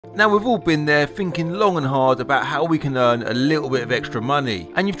Now we've all been there thinking long and hard about how we can earn a little bit of extra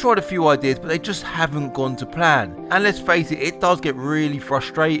money, and you've tried a few ideas but they just haven't gone to plan. And let's face it, it does get really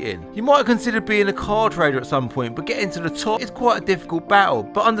frustrating. You might have considered being a car trader at some point, but getting to the top is quite a difficult battle.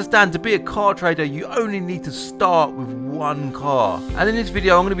 But understand, to be a car trader you only need to start with one car. And in this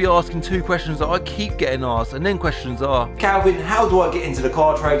video I'm going to be asking two questions that I keep getting asked, and then questions are: Calvin, how do I get into the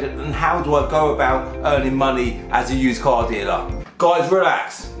car trade, and how do I go about earning money as a used car dealer? Guys,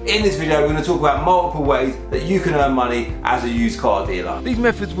 relax. In this video we're going to talk about multiple ways that you can earn money as a used car dealer. These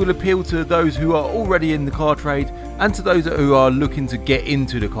methods will appeal to those who are already in the car trade and to those who are looking to get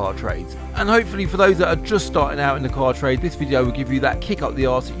into the car trade. And hopefully for those that are just starting out in the car trade, this video will give you that kick up the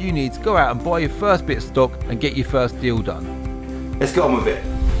arse that you need to go out and buy your first bit of stock and get your first deal done. Let's get on with it.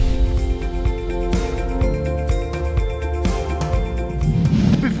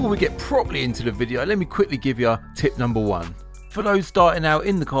 Before we get properly into the video, let me quickly give you tip number one. For those starting out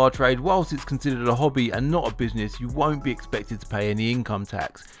in the car trade, whilst it's considered a hobby and not a business, you won't be expected to pay any income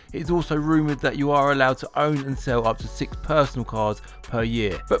tax. It is also rumoured that you are allowed to own and sell up to 6 personal cars per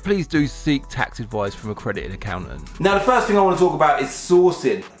year, but please do seek tax advice from a accredited accountant. Now the first thing I want to talk about is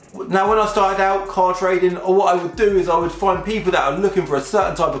sourcing. Now when I started out car trading, what I would do is I would find people that are looking for a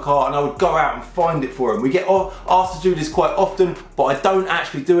certain type of car and I would go out and find it for them. We get asked to do this quite often, but I don't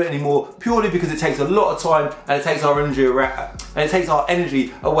actually do it anymore purely because it takes a lot of time and it takes our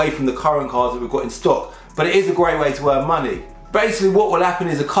energy away from the current cars that we've got in stock. But it is a great way to earn money. Basically what will happen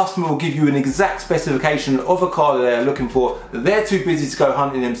is a customer will give you an exact specification of a car that they're looking for. They're too busy to go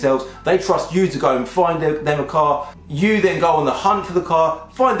hunting themselves. They trust you to go and find them a car. You then go on the hunt for the car,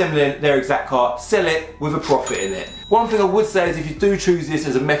 find them their exact car, sell it with a profit in it. One thing I would say is if you do choose this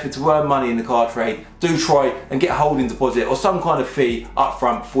as a method to earn money in the car trade, do try and get a holding deposit or some kind of fee up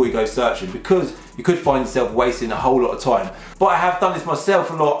front before you go searching, because you could find yourself wasting a whole lot of time. But I have done this myself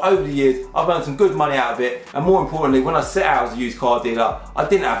a lot over the years. I've earned some good money out of it, and more importantly, when I set out as a used car dealer, I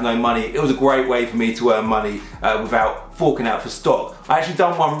didn't have no money. It was a great way for me to earn money without forking out for stock. I actually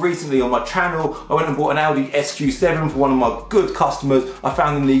done one recently on my channel. I went and bought an Audi SQ7 for one of my good customers. I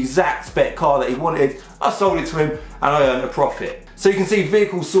found him the exact spec car that he wanted. I sold it to him and I earned a profit. So you can see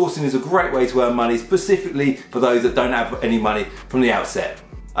vehicle sourcing is a great way to earn money, specifically for those that don't have any money from the outset.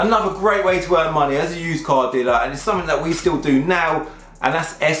 Another great way to earn money as a used car dealer, and it's something that we still do now, and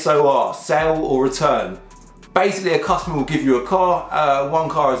that's SOR, sale or return. Basically a customer will give you a car, one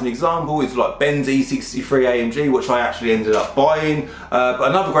car as an example is like Benz E63 AMG, which I actually ended up buying. But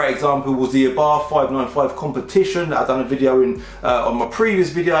another great example was the Abarth 595 competition that I've done a video in on my previous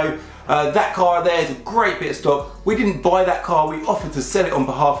video. That car there is a great bit of stock. We didn't buy that car, we offered to sell it on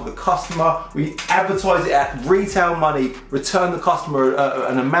behalf of the customer. We advertise it at retail money, return the customer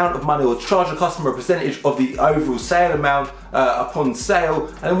an amount of money, or charge the customer a percentage of the overall sale amount upon sale.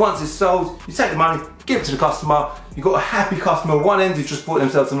 And once it's sold, you take the money, give it to the customer. You've got a happy customer on one end who's just bought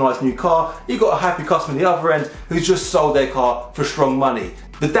themselves a nice new car. You've got a happy customer on the other end who's just sold their car for strong money.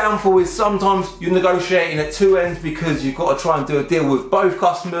 The downfall is sometimes you're negotiating at two ends because you've got to try and do a deal with both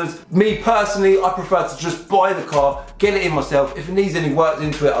customers. Me personally, I prefer to just buy the car, get it in myself. If it needs any work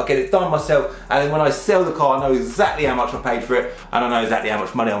into it, I'll get it done myself. And then when I sell the car, I know exactly how much I paid for it and I know exactly how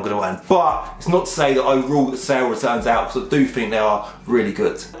much money I'm going to earn. But it's not to say that I rule the sale returns out, because I do think they are really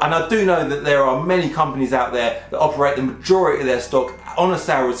good. And I do know that there are many companies out there that operate the majority of their stock on a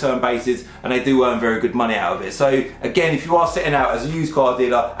sale return basis, and they do earn very good money out of it. So again, if you are setting out as a used car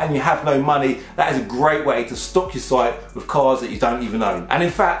dealer and you have no money, that is a great way to stock your site with cars that you don't even own. And in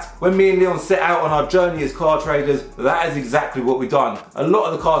fact, when me and Leon set out on our journey as car traders, that is exactly what we've done. A lot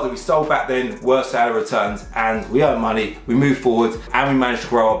of the cars that we sold back then were sale returns, and we earned money, we moved forward, and we managed to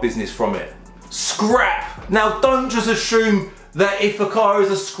grow our business from it. Scrap! Now don't just assume that if a car is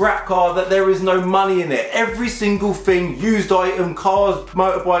a scrap car that there is no money in it. Every single thing, used item, cars,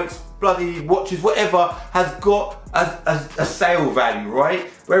 motorbikes, bloody watches, whatever, has got a sale value, right?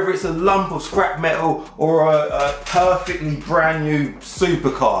 Whether it's a lump of scrap metal or a perfectly brand new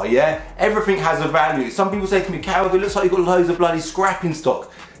supercar, yeah? Everything has a value. Some people say to me, Calvin, it looks like you've got loads of bloody scrap in stock.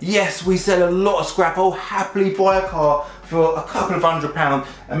 Yes, we sell a lot of scrap. I'll happily buy a car for a couple of £100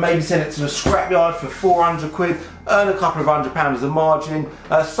 and maybe send it to the scrapyard for 400 quid, earn a couple of £100 as a margin.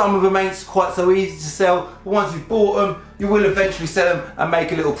 Some of them ain't quite so easy to sell, but once you've bought them, you will eventually sell them and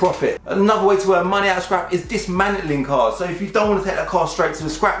make a little profit. Another way to earn money out of scrap is dismantling cars. So if you don't want to take that car straight to the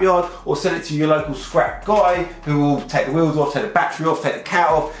scrapyard, or sell it to your local scrap guy who will take the wheels off, take the battery off, take the cat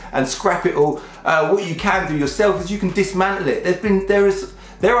off and scrap it all, what you can do yourself is you can dismantle it.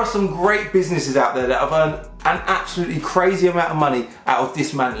 There are some great businesses out there that have earned an absolutely crazy amount of money out of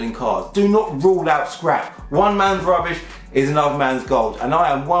dismantling cars. Do not rule out scrap. One man's rubbish is another man's gold, and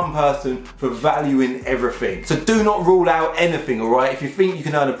I am one person for valuing everything. So do not rule out anything, alright? If you think you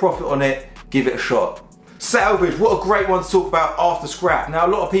can earn a profit on it, give it a shot. Salvage, what a great one to talk about after scrap. Now, a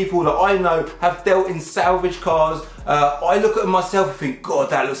lot of people that I know have dealt in salvage cars. I look at them myself and think, God,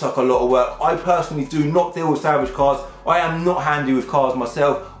 that looks like a lot of work. I personally do not deal with salvage cars. I am not handy with cars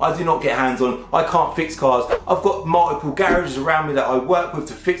myself. I do not get hands on. I can't fix cars. I've got multiple garages around me that I work with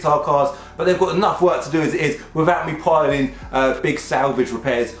to fix our cars, but they've got enough work to do as it is without me piling big salvage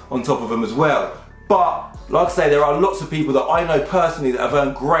repairs on top of them as well. But like I say, there are lots of people that I know personally that have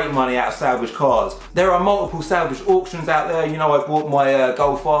earned great money out of salvage cars. There are multiple salvage auctions out there. You know, I bought my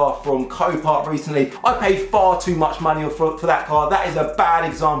Golf R from Copart recently. I paid far too much money for that car. That is a bad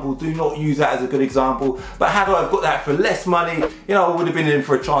example. Do not use that as a good example. But had I got that for less money, you know, I would have been in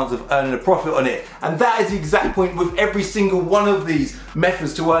for a chance of earning a profit on it. And that is the exact point with every single one of these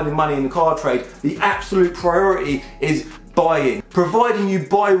methods to earning money in the car trade. The absolute priority is buying. Providing you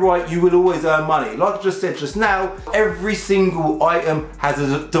buy right, you will always earn money. Like I just said just now, every single item has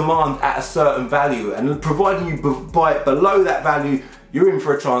a demand at a certain value, and providing you buy it below that value, you're in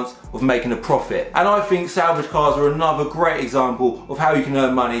for a chance of making a profit. And I think salvage cars are another great example of how you can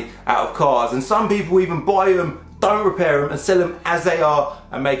earn money out of cars. And some people even buy them, don't repair them, and sell them as they are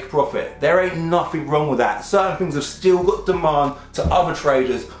and make a profit. There ain't nothing wrong with that. Certain things have still got demand to other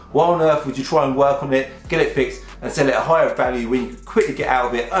traders. Why on earth would you try and work on it, get it fixed, and sell it at a higher value when you can quickly get out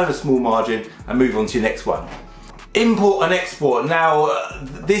of it, earn a small margin, and move on to your next one? Import and export. Now,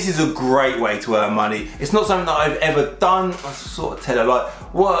 this is a great way to earn money. It's not something that I've ever done. I sort of tell a lie.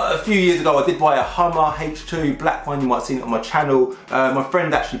 Well, a few years ago, I did buy a Hummer H2 black one. You might have seen it on my channel. My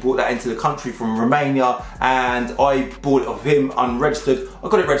friend actually brought that into the country from Romania, and I bought it off him unregistered. I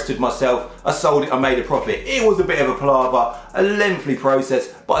got it registered myself. I sold it. I made a profit. It was a bit of a palaver, a lengthy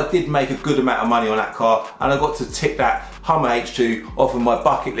process, but I did make a good amount of money on that car, and I got to tick that Hummer H2 off of my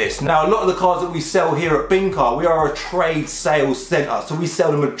bucket list. Now, a lot of the cars that we sell here at Bin Car, we are a trade sales centre, so we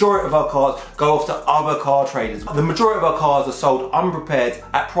sell the majority of our cars, go off to other car traders. The majority of our cars are sold unprepared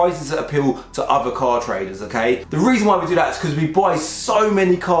at prices that appeal to other car traders, okay? The reason why we do that is because we buy so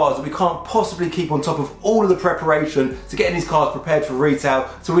many cars that we can't possibly keep on top of all of the preparation to getting these cars prepared for retail,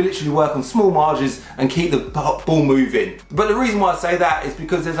 so we literally work on small margins and keep the ball moving. But the reason why I say that is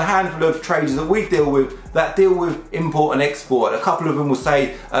because there's a handful of traders that we deal with that deal with import and export. A couple of them will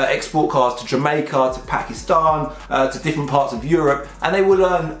say export cars to Jamaica, to Pakistan, to different parts of Europe, and they will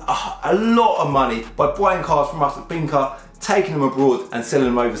earn a lot of money by buying cars from us at Bin Car, taking them abroad and selling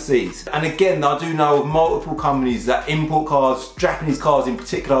them overseas. And again, I do know of multiple companies that import cars, Japanese cars in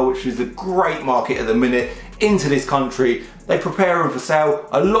particular, which is a great market at the minute, into this country. They prepare them for sale.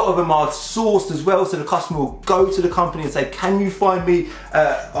 A lot of them are sourced as well, so the customer will go to the company and say, can you find me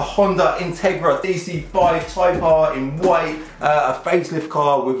a Honda Integra DC5 Type R in white, a facelift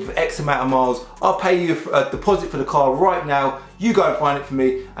car with X amount of miles. I'll pay you a deposit for the car right now. You go and find it for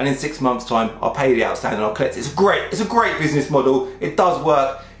me, and in 6 months' time, I'll pay you the outstanding, I'll collect it. It's a great business model. It does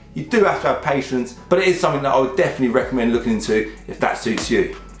work. You do have to have patience, but it is something that I would definitely recommend looking into if that suits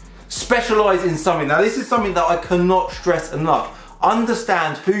you. Specialise in something. Now, this is something that I cannot stress enough.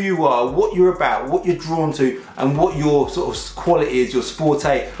 Understand who you are, what you're about, what you're drawn to, and what your sort of quality is, your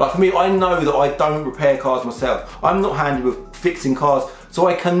forte. Like for me, I know that I don't repair cars myself. I'm not handy with fixing cars, so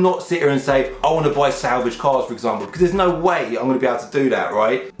I cannot sit here and say, I want to buy salvage cars, for example, because there's no way I'm going to be able to do that,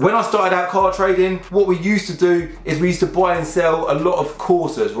 right? When I started out car trading, what we used to do is we used to buy and sell a lot of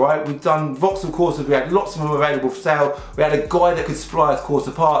Corsas, right? We've done Vauxhall Corsas, we had lots of them available for sale. We had a guy that could supply us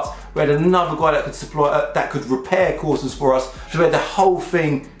Corsa parts. We had another guy that could supply, that could repair Corsas for us. So we had the whole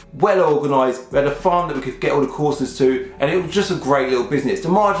thing well organised. We had a farm that we could get all the Corsas to, and it was just a great little business. The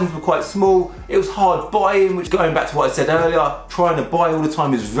margins were quite small. It was hard buying, which, going back to what I said earlier, trying to buy all the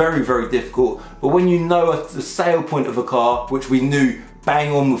time is very, very difficult. But when you know the sale point of a car, which we knew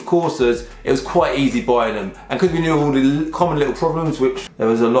bang on with Corsas, it was quite easy buying them. And because we knew all the common little problems, which there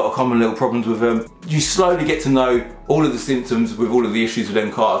was a lot of common little problems with them, you slowly get to know all of the symptoms with all of the issues with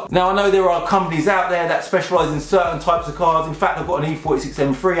them cars. Now, I know there are companies out there that specialise in certain types of cars. In fact, I've got an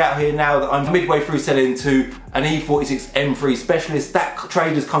E46 M3 out here now that I'm midway through selling to an E46 M3 specialist. That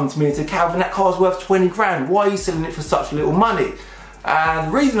traders come to me and say, Calvin, that car's worth 20 grand. Why are you selling it for such little money? And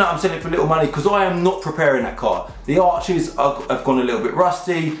the reason that I'm selling it for little money, because I am not preparing that car. The arches have gone a little bit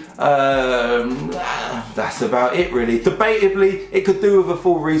rusty. That's about it really. Debatably, it could do with a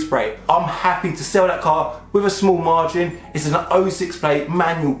full respray. I'm happy to sell that car, with a small margin. It's an 06 plate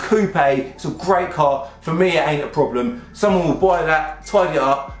manual coupe. It's a great car. For me, it ain't a problem. Someone will buy that, tidy it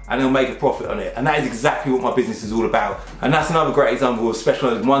up, and they'll make a profit on it. And that is exactly what my business is all about. And that's another great example of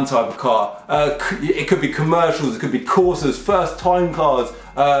Specialise in one type of car. It could be commercials, it could be Corsas, first time cars,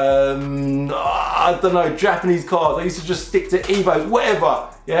 I don't know, Japanese cars. I used to just stick to Evos, whatever,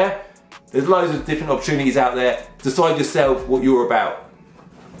 yeah? There's loads of different opportunities out there. Decide yourself what you're about.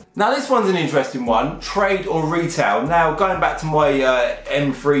 Now this one's an interesting one, trade or retail. Now going back to my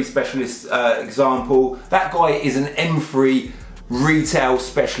M3 specialist example, that guy is an M3 retail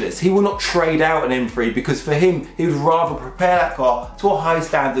specialist. He will not trade out an M3 because for him, he would rather prepare that car to a high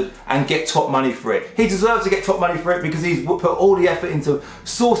standard and get top money for it. He deserves to get top money for it because he's put all the effort into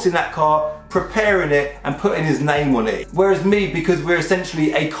sourcing that car, preparing it and putting his name on it. Whereas me, because we're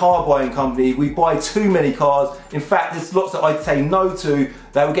essentially a car buying company, we buy too many cars. In fact, there's lots that I'd say no to,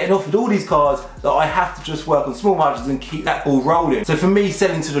 that we're getting offered all these cars that I have to just work on small margins and keep that ball rolling. So for me,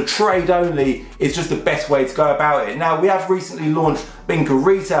 selling to the trade only is just the best way to go about it. Now we have recently launched Binker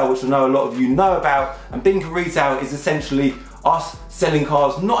Retail, which I know a lot of you know about, and Binker Retail is essentially us selling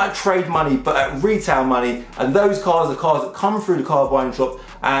cars not at trade money but at retail money, and those cars are cars that come through the car buying shop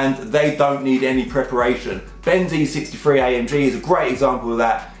and they don't need any preparation. Benz E63 AMG is a great example of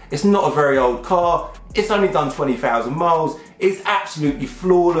that. It's not a very old car, it's only done 20,000 miles, it's absolutely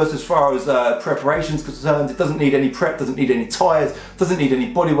flawless as far as preparation is concerned. It doesn't need any prep, doesn't need any tyres, doesn't need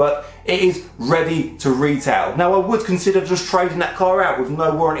any bodywork. It is ready to retail. Now I would consider just trading that car out with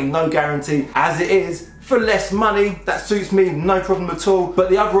no warranty, no guarantee, as it is, for less money. That suits me, no problem at all. But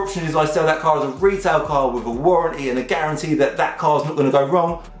the other option is I sell that car as a retail car with a warranty and a guarantee that that car's not going to go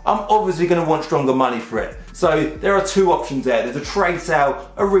wrong. I'm obviously going to want stronger money for it. So there are two options there. There's a trade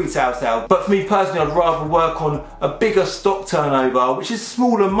sale, a retail sale. But for me personally, I'd rather work on a bigger stock turnover, which is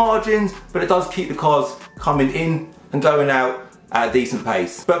smaller margins, but it does keep the cars coming in and going out at a decent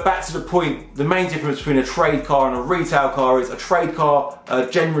pace. But back to the point, the main difference between a trade car and a retail car is a trade car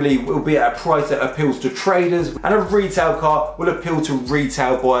generally will be at a price that appeals to traders, and a retail car will appeal to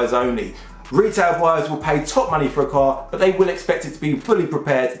retail buyers only. Retail buyers will pay top money for a car, but they will expect it to be fully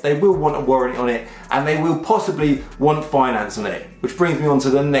prepared, they will want a warranty on it, and they will possibly want finance on it. Which brings me on to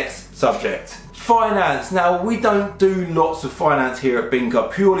the next subject. Finance. Now we don't do lots of finance here at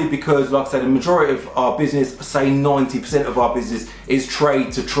Binker purely because, like I said, the majority of our business, say 90% of our business, is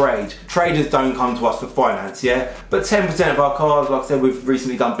trade to trade. Traders don't come to us for finance, yeah? But 10% of our cars, like I said, we've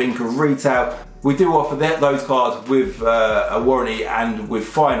recently done Binker Retail. We do offer those cars with a warranty and with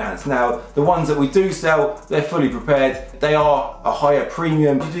finance. Now, the ones that we do sell, they're fully prepared. They are a higher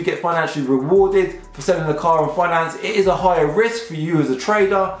premium. You do get financially rewarded for selling a car on finance. It is a higher risk for you as a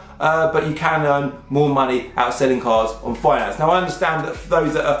trader, but you can earn more money out of selling cars on finance. Now, I understand that for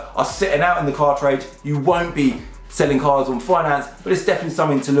those that are sitting out in the car trade, you won't be selling cars on finance, but it's definitely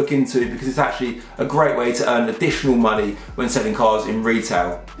something to look into because it's actually a great way to earn additional money when selling cars in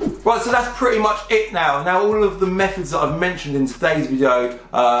retail. Right, so that's pretty much it now. Now all of the methods that I've mentioned in today's video,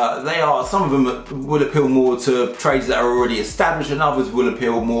 some of them will appeal more to traders that are already established, and others will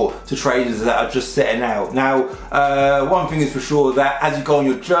appeal more to traders that are just setting out. Now, one thing is for sure, that as you go on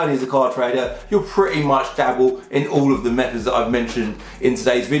your journey as a car trader, you'll pretty much dabble in all of the methods that I've mentioned in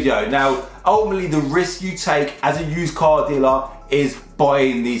today's video. Now, ultimately the risk you take as a used car dealer is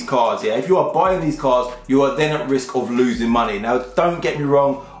buying these cars, yeah? If you are buying these cars, you are then at risk of losing money. Now, don't get me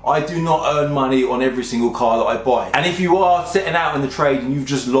wrong, I do not earn money on every single car that I buy. And if you are sitting out in the trade and you've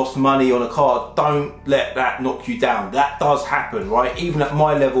just lost money on a car, don't let that knock you down. That does happen, right? Even at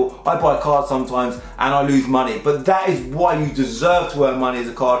my level, I buy cars sometimes and I lose money. But that is why you deserve to earn money as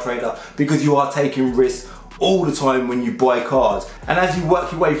a car trader, because you are taking risks all the time when you buy cars. And as you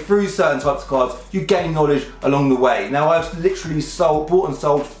work your way through certain types of cars, you gain knowledge along the way. Now, I've literally bought and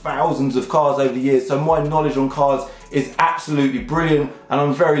sold thousands of cars over the years, so my knowledge on cars is absolutely brilliant, and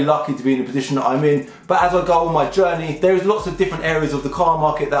I'm very lucky to be in the position that I'm in. But as I go on my journey, there is lots of different areas of the car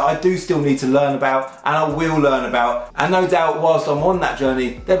market that I do still need to learn about, and I will learn about. And no doubt, whilst I'm on that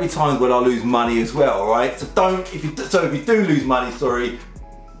journey, there'll be times when I lose money as well, right? So if you do lose money,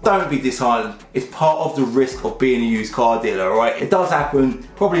 don't be disheartened. It's part of the risk of being a used car dealer, right? It does happen,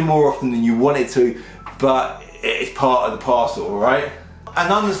 probably more often than you want it to, but it's part of the parcel, right?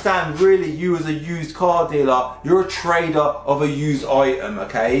 And understand, really, you as a used car dealer, you're a trader of a used item,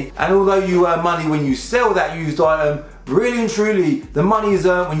 okay? And although you earn money when you sell that used item, really and truly, the money is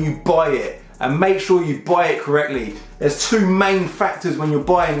earned when you buy it. And make sure you buy it correctly. There's two main factors when you're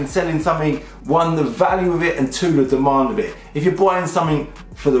buying and selling something. One, the value of it, and two, the demand of it. If you're buying something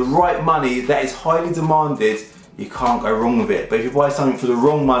for the right money that is highly demanded, you can't go wrong with it. But if you buy something for the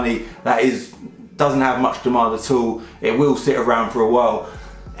wrong money that doesn't have much demand at all. It will sit around for a while.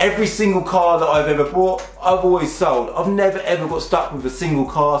 Every single car that I've ever bought, I've always sold. I've never ever got stuck with a single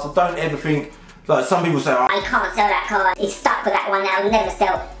car, so don't ever think, like some people say, oh, I can't sell that car, he's stuck with that one, that'll never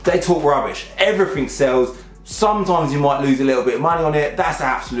sell. They talk rubbish. Everything sells. Sometimes you might lose a little bit of money on it. That's the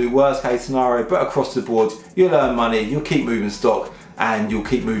absolute worst case scenario, but across the board, you'll earn money, you'll keep moving stock, and you'll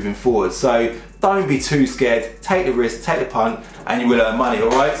keep moving forward. So don't be too scared. Take the risk, take the punt, and you will earn money, all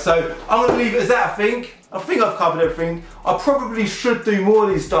right? So I'm gonna leave it as that, I think I've covered everything. I probably should do more of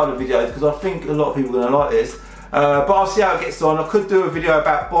these style of videos because I think a lot of people are gonna like this. But I'll see how it gets on. I could do a video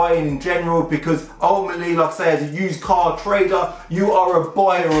about buying in general because ultimately, like I say, as a used car trader, you are a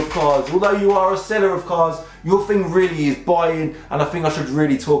buyer of cars. Although you are a seller of cars, your thing really is buying, and I think I should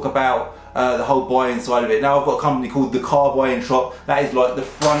really talk about the whole buying side of it. Now I've got a company called the Car Buying Shop. That is like the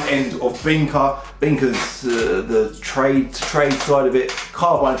front end of Binker. Binker's the trade side of it.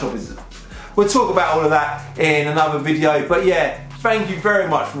 Car Buying Shop is... We'll talk about all of that in another video, but yeah, thank you very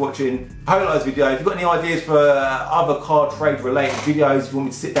much for watching. I hope you like this video. If you've got any ideas for other car trade related videos, if you want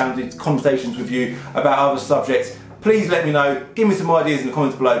me to sit down and do conversations with you about other subjects, please let me know. Give me some ideas in the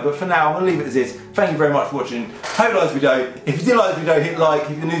comments below, but for now, I'm gonna leave it as is. Thank you very much for watching. Hope you like this video. If you did like this video, hit like.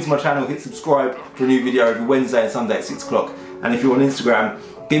 If you're new to my channel, hit subscribe for a new video every Wednesday and Sunday at 6 o'clock. And if you're on Instagram,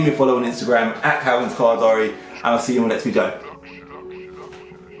 give me a follow on Instagram at Calvin's Car Diary, and I'll see you in the next video.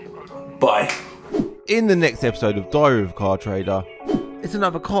 Bye. In the next episode of Diary of a Car Trader, it's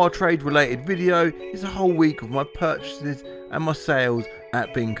another car trade related video. It's a whole week of my purchases and my sales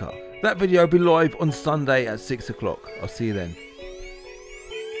at Binker. That video will be live on Sunday at 6 o'clock. I'll see you then.